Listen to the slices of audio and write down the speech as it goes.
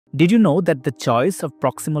Did you know that the choice of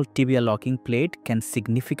proximal tibia locking plate can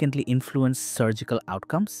significantly influence surgical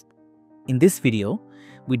outcomes? In this video,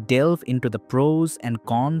 we delve into the pros and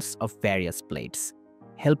cons of various plates,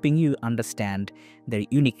 helping you understand their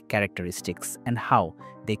unique characteristics and how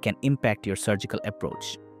they can impact your surgical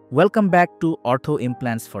approach. Welcome back to Ortho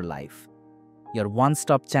Implants for Life, your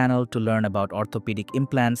one-stop channel to learn about orthopedic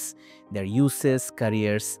implants, their uses,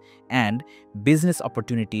 careers, and business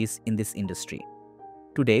opportunities in this industry.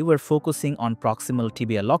 Today, we're focusing on proximal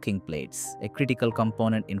tibia locking plates, a critical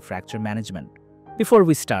component in fracture management. Before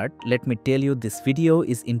we start, let me tell you this video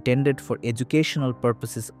is intended for educational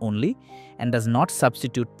purposes only and does not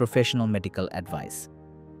substitute professional medical advice.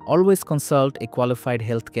 Always consult a qualified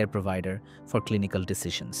healthcare provider for clinical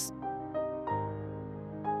decisions.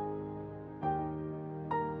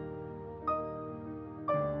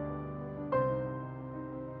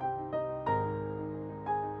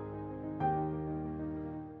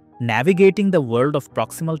 Navigating the world of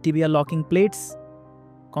proximal tibia locking plates?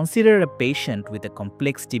 Consider a patient with a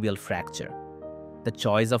complex tibial fracture. The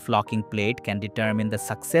choice of locking plate can determine the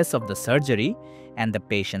success of the surgery and the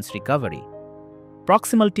patient's recovery.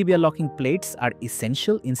 Proximal tibia locking plates are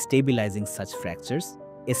essential in stabilizing such fractures,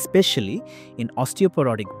 especially in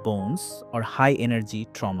osteoporotic bones or high-energy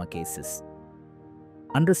trauma cases.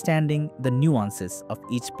 Understanding the nuances of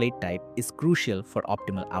each plate type is crucial for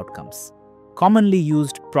optimal outcomes. Commonly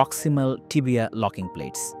used proximal tibia locking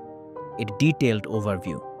plates. A detailed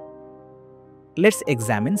overview. Let's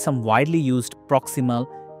examine some widely used proximal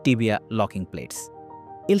tibia locking plates.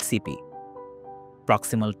 LCP.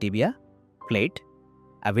 Proximal tibia plate,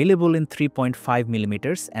 available in 3.5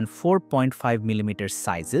 mm and 4.5 mm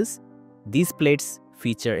sizes. These plates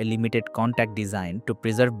feature a limited contact design to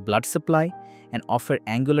preserve blood supply and offer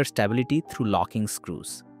angular stability through locking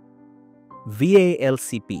screws. VA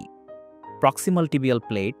LCP. Proximal tibial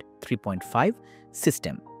plate 3.5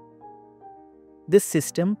 system. This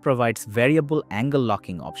system provides variable angle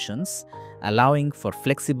locking options, allowing for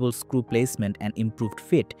flexible screw placement and improved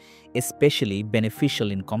fit, especially beneficial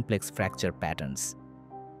in complex fracture patterns.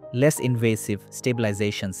 Less invasive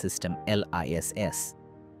stabilization system LISS.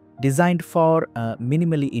 Designed for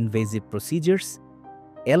minimally invasive procedures,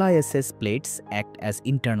 LISS plates act as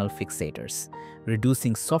internal fixators,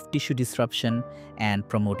 reducing soft tissue disruption and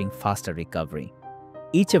promoting faster recovery.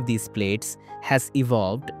 Each of these plates has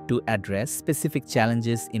evolved to address specific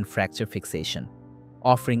challenges in fracture fixation,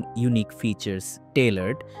 offering unique features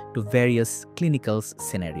tailored to various clinical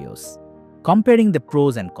scenarios. Comparing the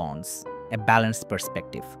pros and cons, a balanced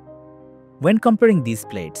perspective. When comparing these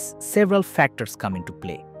plates, several factors come into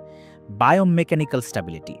play. Biomechanical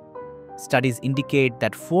stability. Studies indicate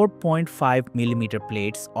that 4.5 mm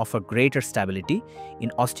plates offer greater stability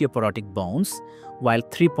in osteoporotic bones, while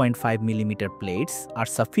 3.5 mm plates are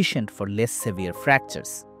sufficient for less severe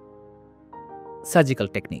fractures. Surgical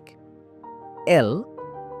technique.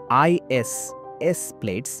 LISS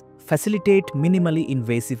plates facilitate minimally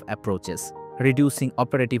invasive approaches, reducing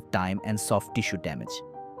operative time and soft tissue damage.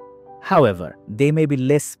 However, they may be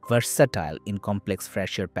less versatile in complex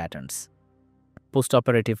fracture patterns.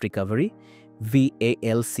 Postoperative recovery, VA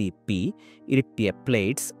LCP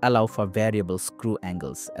plates allow for variable screw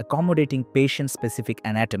angles, accommodating patient-specific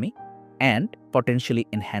anatomy and potentially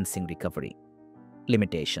enhancing recovery.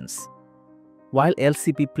 Limitations. While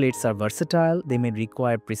LCP plates are versatile, they may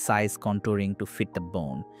require precise contouring to fit the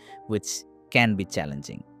bone, which can be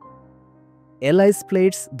challenging. LIS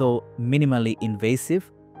plates, though minimally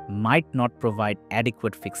invasive, might not provide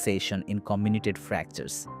adequate fixation in comminuted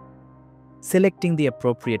fractures. Selecting the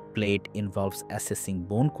appropriate plate involves assessing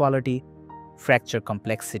bone quality, fracture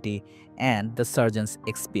complexity, and the surgeon's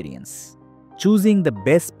experience, choosing the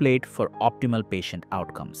best plate for optimal patient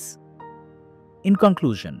outcomes. In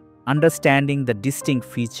conclusion, understanding the distinct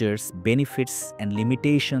features, benefits, and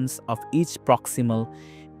limitations of each proximal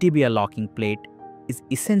tibia locking plate is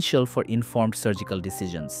essential for informed surgical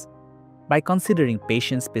decisions. By considering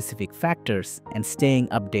patient-specific factors and staying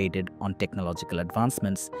updated on technological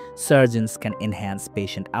advancements, surgeons can enhance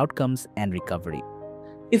patient outcomes and recovery.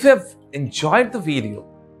 If you have enjoyed the video,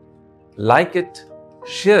 like it,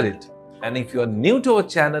 share it, and if you are new to our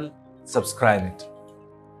channel, subscribe it.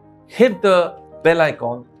 Hit the bell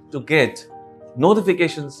icon to get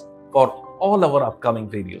notifications for all our upcoming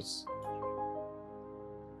videos.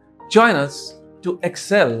 Join us to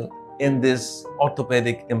excel in this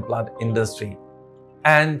orthopedic implant industry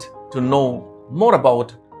and to know more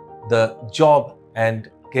about the job and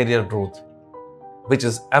career growth which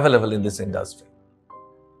is available in this industry.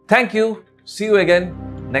 Thank you. See you again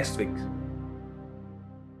next week.